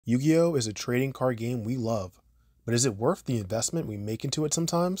Yu-Gi-Oh is a trading card game we love, but is it worth the investment we make into it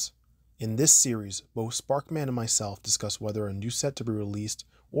sometimes? In this series, both Sparkman and myself discuss whether a new set to be released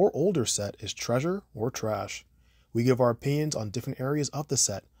or older set is treasure or trash. We give our opinions on different areas of the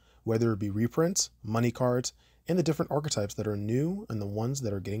set, whether it be reprints, money cards, and the different archetypes that are new and the ones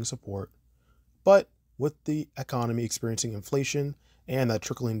that are getting support. But with the economy experiencing inflation and that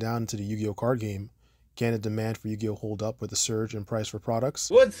trickling down into the Yu-Gi-Oh card game, can the demand for Yu-Gi-Oh hold up with a surge in price for products?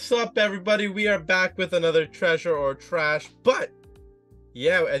 What's up, everybody? We are back with another treasure or trash. But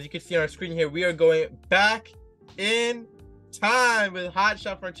yeah, as you can see on our screen here, we are going back in time with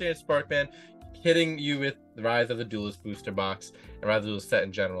Hotshotfrontier and Sparkman, hitting you with the Rise of the Duelist booster box and Rise of the Duelist set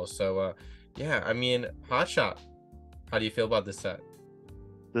in general. So yeah, I mean, Hotshot, how do you feel about this set?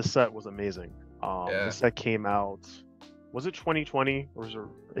 This set was amazing. This set came out, was it 2020 or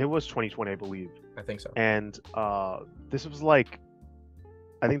it was 2020, I believe. I think so. And this was like,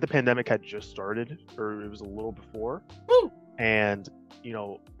 I think the pandemic had just started, or it was a little before. Woo! And you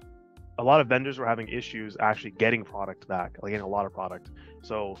know, a lot of vendors were having issues actually getting product back, like getting a lot of product.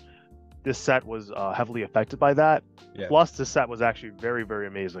 So this set was heavily affected by that. Yeah. Plus, this set was actually very, very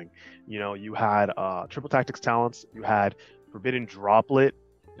amazing. You know, you had Triple Tactics Talents, you had Forbidden Droplet.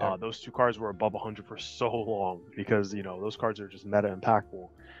 Yeah. Those two cards were above 100 for so long because, you know, those cards are just meta impactful.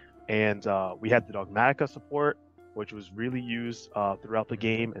 And we had the Dogmatica support, which was really used throughout the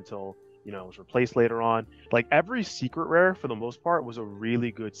game until, you know, it was replaced later on. Like every secret rare, for the most part, was a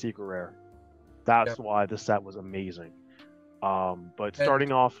really good secret rare. That's why the set was amazing. But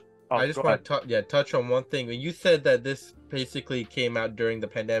starting off, I just want to touch on one thing. When you said that this basically came out during the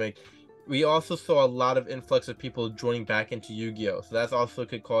pandemic, we also saw a lot of influx of people joining back into Yu-Gi-Oh! So that's also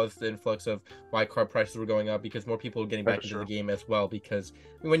could cause the influx of why card prices were going up, because more people were getting back into the game as well. Because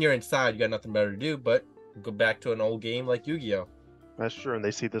when you're inside, you got nothing better to do but go back to an old game like Yu-Gi-Oh! That's true, and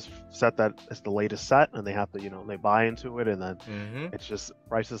they see this set that is the latest set, and they have to, you know, they buy into it, and then it's just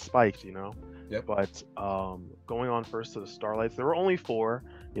prices spiked, you know. Yep. But going on first to the Starlights, there were only 4,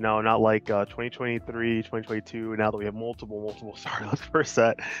 you know, not like 2023, 2022. Now that we have multiple Starlights per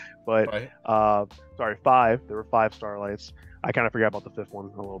set, but sorry, 5. There were 5 Starlights. I kind of forgot about the 5th one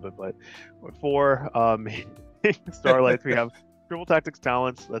a little bit, but 4 Starlights. We have Triple Tactics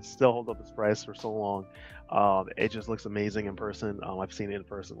Talents that still hold up its price for so long. It just looks amazing in person. I've seen it in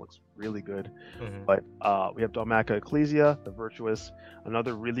person; it looks really good. But we have Dogmatica Ecclesia, the Virtuous,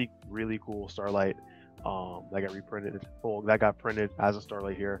 another really cool Starlight that got reprinted. Well, that got printed as a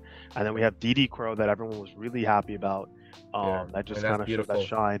Starlight here, and then we have DD Crow that everyone was really happy about. That just kind of showed that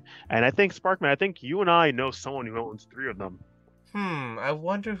shine. And I think Sparkman, I think you and I know someone who owns 3 of them. I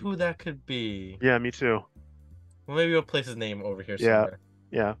wonder who that could be. Yeah, me too. Well, maybe we'll place his name over here somewhere.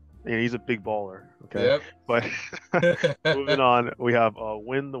 Yeah. And he's a big baller. Okay. Yep. But moving on, we have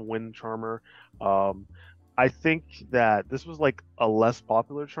Win the Wind Charmer. I think that this was like a less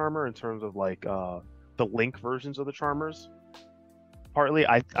popular charmer in terms of like the Link versions of the charmers. Partly,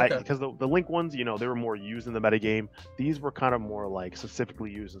 because the Link ones, you know, they were more used in the metagame. These were kind of more like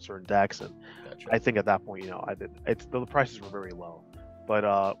specifically used in certain decks, and I think at that point, you know, the prices were very low.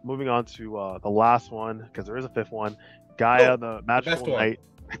 But moving on to the last one, because there is a 5th one, Gaia the Magical Knight.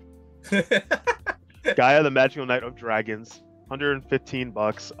 Gaia the Magical Knight of Dragons,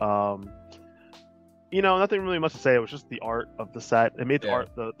 $115. You know, nothing really much to say. It was just the art of the set. It made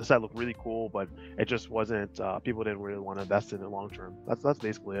the set look really cool, but it just wasn't. People didn't really want to invest in it long term. That's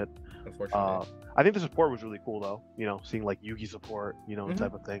basically it. Unfortunately, I think the support was really cool though. You know, seeing like Yugi support, you know,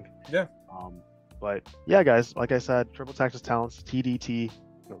 type of thing. Yeah. But yeah, guys, like I said, Triple Tactics Talents, TTT,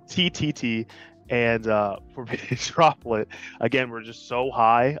 and Forbidden Droplet. Again, we're just so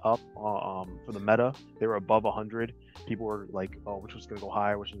high up for the meta. They were above 100. People were like, oh, which was going to go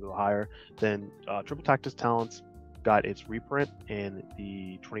higher, which was going to go higher. Then Triple Tactics Talents got its reprint in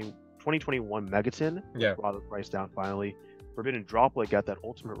the 2021 Megaton. Yeah. Brought the price down finally. Forbidden Droplet got that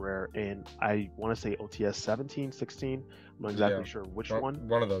ultimate rare in, I want to say OTS 17, 16. I'm not exactly sure which one.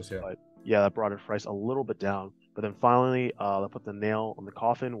 One of those, yeah. But yeah, that brought its price a little bit down. But then finally, that put the nail on the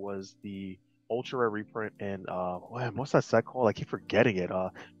coffin was the ultra rare reprint and what's that set called? I keep forgetting it.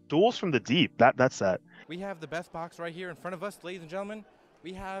 Duels from the Deep. That set. We have the best box right here in front of us, ladies and gentlemen.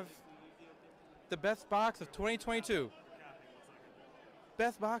 We have the best box of 2022.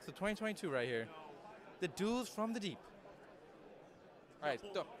 Best box of 2022 right here. The Duels from the Deep. All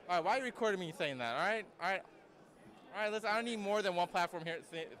right, why are you recording me saying that? All right, listen, I don't need more than one platform here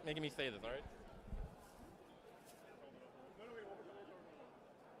making me say this, all right?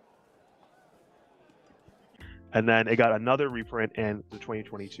 And then it got another reprint in the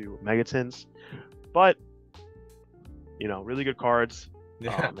 2022 Megatons. But, you know, really good cards.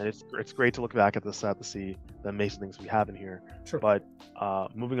 Yeah. And it's great to look back at the set to see the amazing things we have in here. Sure. But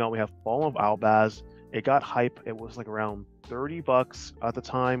moving on, we have Fallen of Albaz. It got hype. It was like around $30 at the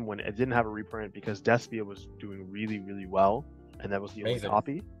time when it didn't have a reprint because Despia was doing really, really well, and that was the only Amazing.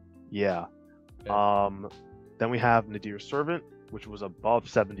 copy. Yeah. Yeah. Then we have Nadir's Servant, which was above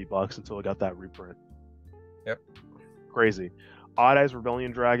 $70 until it got that reprint. Yep. Crazy. Odd Eyes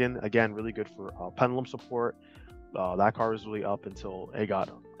Rebellion Dragon, again, really good for Pendulum support. That card was really up until it got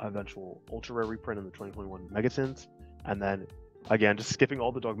an eventual ultra rare reprint in the 2021 Megatins. And then, again, just skipping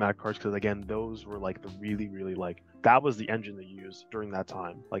all the dogmatic cards because, again, those were like the really, really like, that was the engine they used during that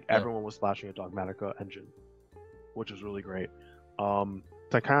time. Like, everyone was flashing a Dogmatica engine, which was really great.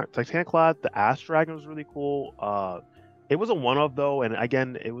 Titanclad, the Ash Dragon was really cool. It was a one-of though, and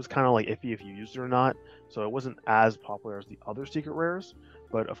again, it was kind of like iffy if you used it or not, so it wasn't as popular as the other secret rares.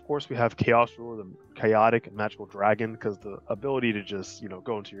 But of course, we have Chaos Ruler, the chaotic magical dragon, because the ability to just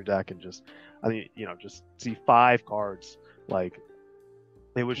go into your deck and just, just see 5 cards, like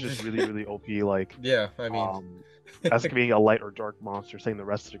it was just really really OP. Like yeah, I mean, as being a light or dark monster, saying the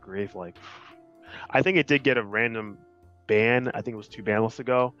rest of the grave. Like I think it did get a random ban. I think it was 2 ban lists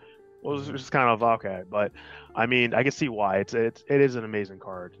ago. It was just kind of okay, but I mean, I can see why it is an amazing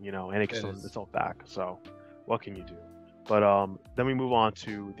card, and it can itself back. So, what can you do? But then we move on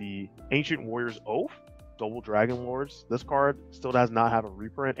to the Ancient Warriors Oath, Double Dragon Lords. This card still does not have a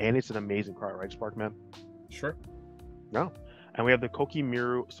reprint, and it's an amazing card, right, Sparkman? Sure. No. And we have the Koki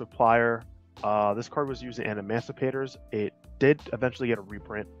Miru Supplier. This card was used in Emancipators. It did eventually get a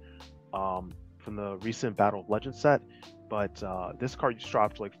reprint from the recent Battle of Legends set. But this card just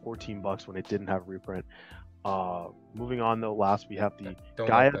dropped like $14 when it didn't have a reprint. Moving on though, last we have the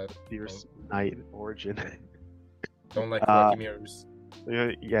Gaia Fierce Knight Origin. Don't like walking mirrors.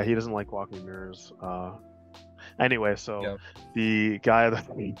 Yeah, he doesn't like walking mirrors. Anyway, so the Gaia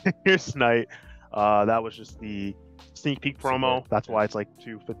the Fierce Knight, that was just the sneak peek promo. That's why it's like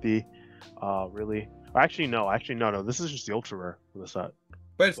 $250. Really? Actually, no. This is just the ultra rare for the set.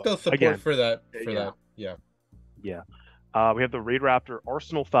 But it's still support again, for that. Yeah. Yeah. We have the Raid Raptor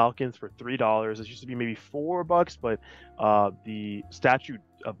Arsenal Falcons for $3. It used to be maybe $4, but the Statue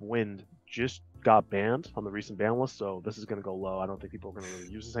of Wind just got banned on the recent ban list, so this is going to go low. I don't think people are going to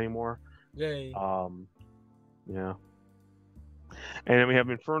really use this anymore. Yay. Yeah. And then we have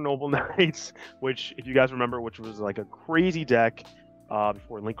Infernal Noble Knights, which, if you guys remember, which was like a crazy deck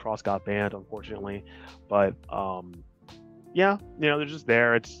before Link Cross got banned, unfortunately. But yeah, they're just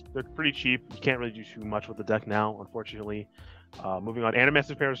there. They're pretty cheap. You can't really do too much with the deck now, unfortunately. Moving on,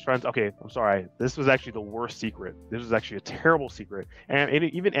 Emancipators Friends. Okay, I'm sorry. This was actually the worst secret. This was actually a terrible secret, and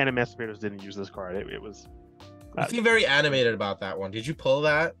even Emancipators didn't use this card. It was. You seem very animated about that one. Did you pull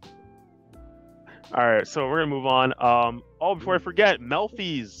that? All right, so we're gonna move on. Before I forget,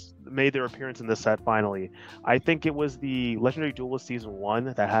 Melfi's made their appearance in this set finally. I think it was the Legendary Duelist Season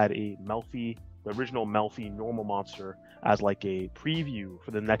 1 that had a Melfi, the original Melfi normal monster, as like a preview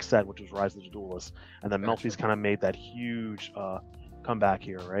for the next set, which was Rise of the Duelists. And then Melfi's kind of made that huge comeback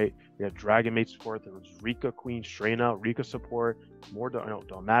here, right? We had Dragon Maid support, there was Rika Queen Strena, Rika support, more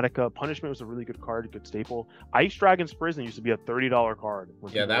Dogmatica. Punishment was a really good card, a good staple. Ice Dragon's Prison used to be a $30 card.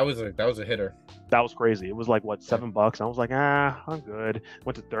 Yeah, that was a hitter. That was crazy. It was like what, $7? I was like, I'm good.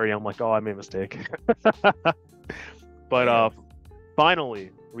 Went to 30. I'm like, oh, I made a mistake. But finally,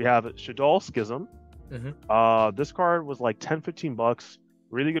 we have Shaddoll Schism. Mm-hmm. This card was like $10-15.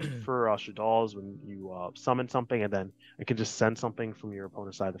 Really good for Shaddolls when you summon something and then it can just send something from your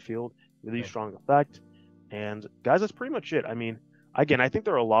opponent's side of the field. Really strong effect. And guys, that's pretty much it. I mean, again, I think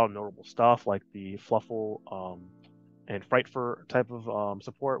there are a lot of notable stuff like the Fluffle and Frightfur type of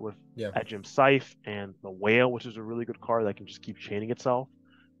support with Edgem Scythe and the Whale, which is a really good card that can just keep chaining itself.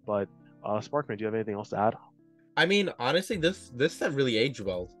 But Sparkman, do you have anything else to add? I mean, honestly, this set really aged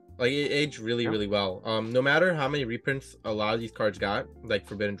well. Like, it aged really, really well. No matter how many reprints a lot of these cards got, like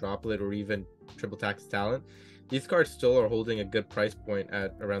Forbidden Droplet or even Triple Tax Talent, these cards still are holding a good price point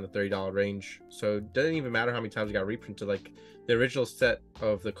at around the $30 range. So it doesn't even matter how many times it got reprinted. Like, the original set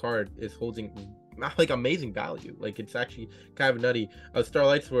of the card is holding, like, amazing value. Like, it's actually kind of nutty.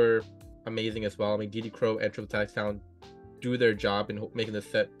 Starlights were amazing as well. I mean, DD Crow and Triple Tax Talent do their job in making the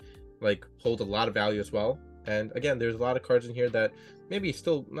set, like, hold a lot of value as well. And again, there's a lot of cards in here that maybe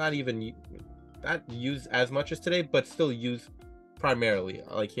still not used as much as today, but still used primarily,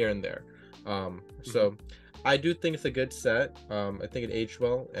 like here and there. So I do think it's a good set. I think it aged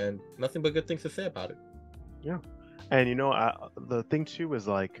well, and nothing but good things to say about it. Yeah. And you know, the thing too is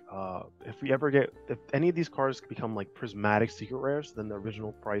like, if any of these cards become like prismatic secret rares, then the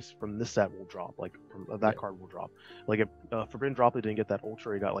original price from this set will drop. Like from that card will drop. Like if Forbidden Droplet didn't get that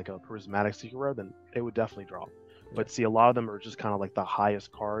ultra, he got like a prismatic secret rare, then it would definitely drop. But see, a lot of them are just kind of like the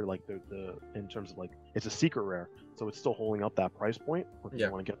highest card, like the in terms of like it's a secret rare, so it's still holding up that price point. If you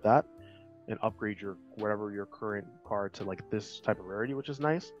want to get that and upgrade your current card to like this type of rarity, which is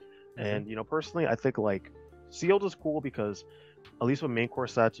nice. And you know, personally, I think like sealed is cool because at least with main core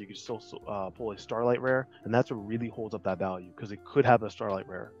sets, you can still pull a Starlight rare, and that's what really holds up that value because it could have a Starlight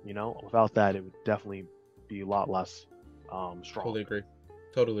rare. You know, without that, it would definitely be a lot less strong. Totally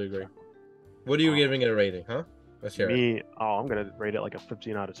agree. What are you giving it a rating, huh? Let's hear it. I'm gonna rate it like a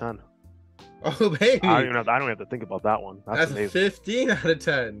 15 out of 10. Oh baby! I don't even have to think about that one. That's amazing. 15 out of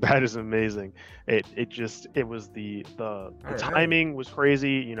 10. That is amazing. It was the timing was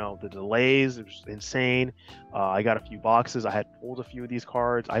crazy. You know, the delays, it was insane. I got a few boxes. I had pulled a few of these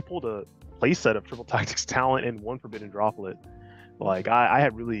cards. I pulled a playset of Triple Tactics Talent and one Forbidden Droplet. Like I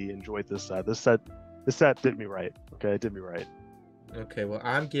had really enjoyed this set. This set did me right. Okay, it did me right. Okay, well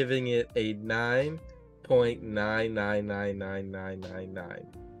I'm giving it a 9.9999999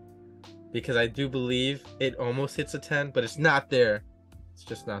 because I do believe it almost hits a 10, but it's not there. It's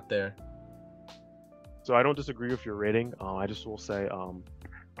just not there. So I don't disagree with your rating. I just will say, I'm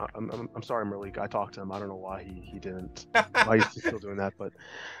sorry, Malik. I talked to him. I don't know why he didn't. Why he's still doing that, but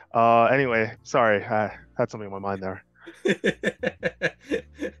anyway, sorry. I had something on my mind there.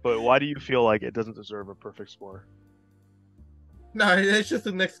 But why do you feel like it doesn't deserve a perfect score? No, it's just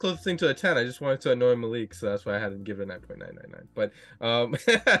the next closest thing to a 10. I just wanted to annoy Malik, so that's why I had to give it a 9.999. But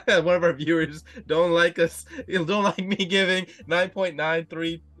one of our viewers don't like me giving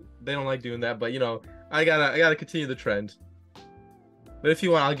 9.93. They don't like doing that, but you know, I gotta continue the trend. But if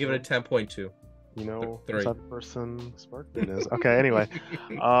you want, I'll give it a 10.2. You know, 3. What type of person Sparkman is. Okay, anyway.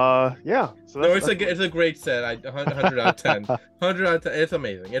 Yeah. So it's a great set. 100 out of 10. 100 out of 10. It's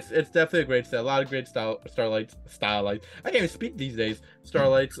amazing. It's definitely a great set. A lot of great starlights. I can't even speak these days.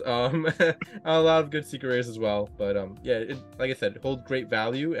 Starlights. A lot of good secret rares as well. But yeah, like I said, it holds great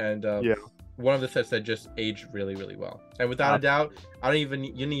value and one of the sets that just aged really, really well. And without a doubt,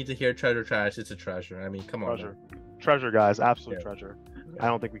 you need to hear treasure trash. It's a treasure. I mean, come on. Treasure, guys. Absolute treasure. I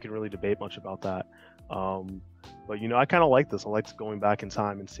don't think we can really debate much about that. But you know, I kind of like this. I like going back in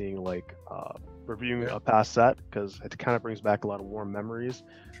time and seeing like reviewing a past set because it kind of brings back a lot of warm memories.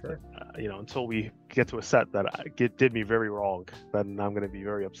 Sure. You know, until we get to a set that did me very wrong, then I'm going to be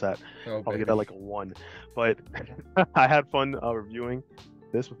very upset. I'll get that like a 1. But I had fun reviewing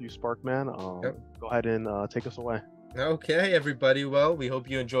this with you, Sparkman. Go ahead and take us away. Okay, everybody. Well, we hope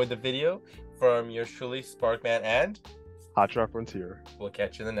you enjoyed the video from yours truly, Sparkman and Hotshotfrontier. We'll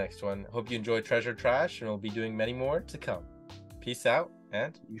catch you in the next one. Hope you enjoyed Treasure Trash, and we'll be doing many more to come. Peace out,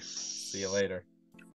 and see you later.